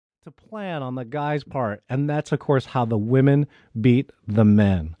to plan on the guy's part. And that's, of course, how the women beat the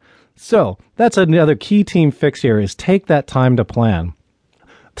men. So that's another key team fix here is take that time to plan.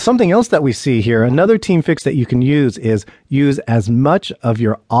 Something else that we see here, another team fix that you can use is use as much of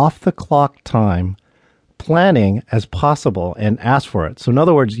your off-the-clock time planning as possible and ask for it. So in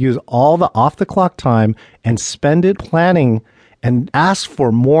other words, use all the off-the-clock time and spend it planning and ask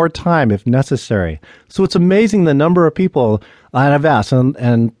for more time if necessary. So it's amazing the number of people that I've asked,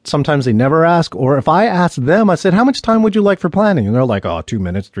 and sometimes they never ask, or if I ask them, I said, how much time would you like for planning? And they're like, 2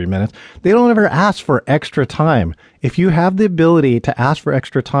 minutes, 3 minutes. They don't ever ask for extra time. If you have the ability to ask for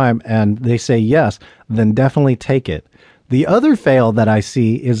extra time and they say yes, then definitely take it. The other fail that I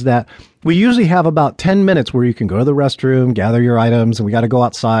see is that we usually have about 10 minutes where you can go to the restroom, gather your items, and we got to go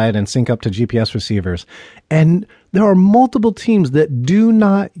outside and sync up to GPS receivers. And there are multiple teams that do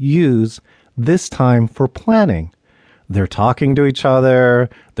not use this time for planning. They're talking to each other,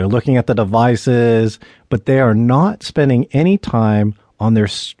 they're looking at the devices, but they are not spending any time on their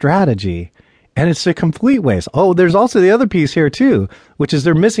strategy. And it's a complete waste. Oh, there's also the other piece here too, which is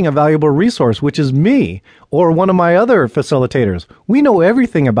they're missing a valuable resource, which is me or one of my other facilitators. We know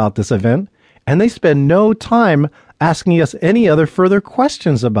everything about this event, and they spend no time asking us any other further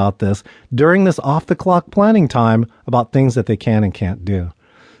questions about this during this off-the-clock planning time about things that they can and can't do.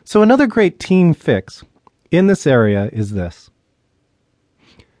 So another great team fix in this area is this.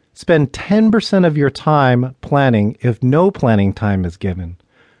 Spend 10% of your time planning if no planning time is given.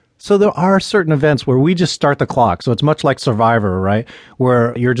 So there are certain events where we just start the clock. So it's much like Survivor, right?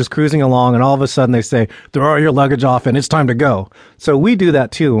 Where you're just cruising along and all of a sudden they say, throw all your luggage off and it's time to go. So we do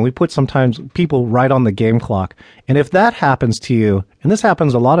that too. And we put sometimes people right on the game clock. And if that happens to you, and this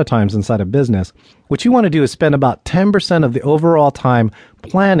happens a lot of times inside a business, what you want to do is spend about 10% of the overall time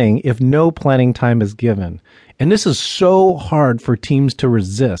planning if no planning time is given. And this is so hard for teams to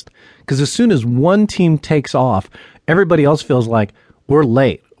resist because as soon as one team takes off, everybody else feels like we're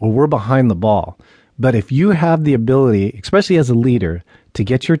late or we're behind the ball. But if you have the ability, especially as a leader, to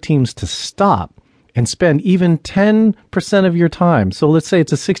get your teams to stop and spend even 10% of your time. So let's say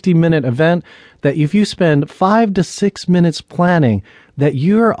it's a 60-minute event, that if you spend 5 to 6 minutes planning, that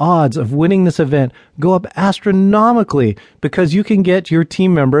your odds of winning this event go up astronomically because you can get your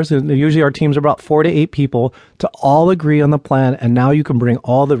team members, and usually our teams are about 4 to 8 people, to all agree on the plan, and now you can bring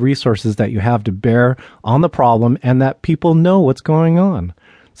all the resources that you have to bear on the problem and that people know what's going on.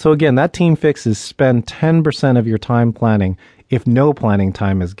 So again, that team fix is spend 10% of your time planning if no planning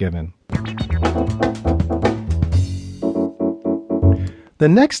time is given. The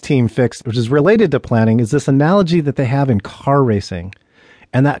next team fix, which is related to planning, is this analogy that they have in car racing.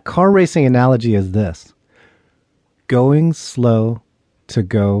 And that car racing analogy is this: going slow to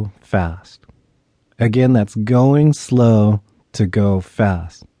go fast. Again, that's going slow to go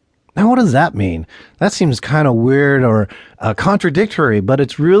fast. Now, what does that mean? That seems kind of weird or contradictory, but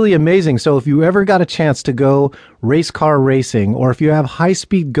it's really amazing. So if you ever got a chance to go race car racing, or if you have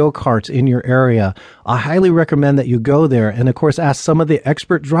high-speed go-karts in your area, I highly recommend that you go there and, of course, ask some of the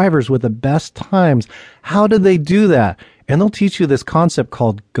expert drivers with the best times, how do they do that? And they'll teach you this concept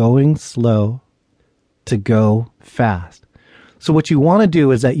called going slow to go fast. So what you want to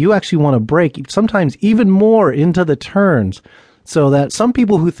do is that you actually want to brake sometimes even more into the turns, so that some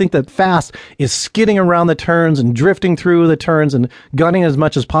people who think that fast is skidding around the turns and drifting through the turns and gunning as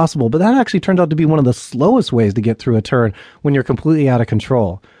much as possible, but that actually turns out to be one of the slowest ways to get through a turn when you're completely out of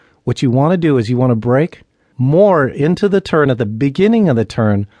control. What you want to do is you want to brake more into the turn at the beginning of the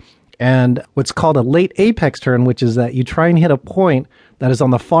turn, and what's called a late apex turn, which is that you try and hit a point that is on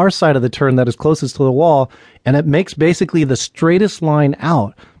the far side of the turn that is closest to the wall, and it makes basically the straightest line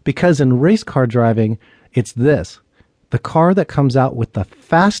out, because in race car driving, it's this. The car that comes out with the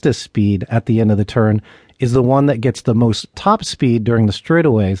fastest speed at the end of the turn is the one that gets the most top speed during the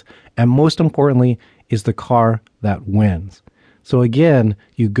straightaways, and most importantly, is the car that wins. So again,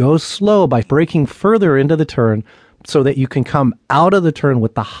 you go slow by braking further into the turn so that you can come out of the turn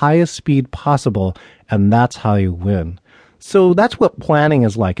with the highest speed possible, and that's how you win. So that's what planning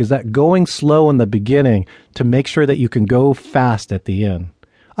is like, is that going slow in the beginning to make sure that you can go fast at the end.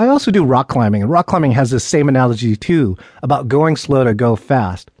 I also do rock climbing, and rock climbing has this same analogy too, about going slow to go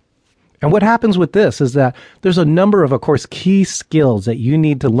fast. And what happens with this is that there's a number of course, key skills that you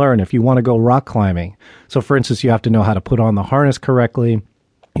need to learn if you want to go rock climbing. So for instance, you have to know how to put on the harness correctly.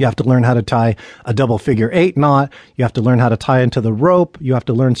 You have to learn how to tie a double figure 8 knot. You have to learn how to tie into the rope. You have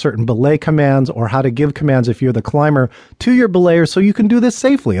to learn certain belay commands, or how to give commands if you're the climber to your belayer so you can do this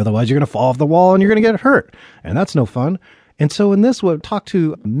safely. Otherwise, you're going to fall off the wall and you're going to get hurt. And that's no fun. And so in this, we'll talk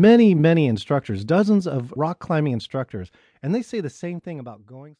to many, many instructors, dozens of rock climbing instructors, and they say the same thing about going.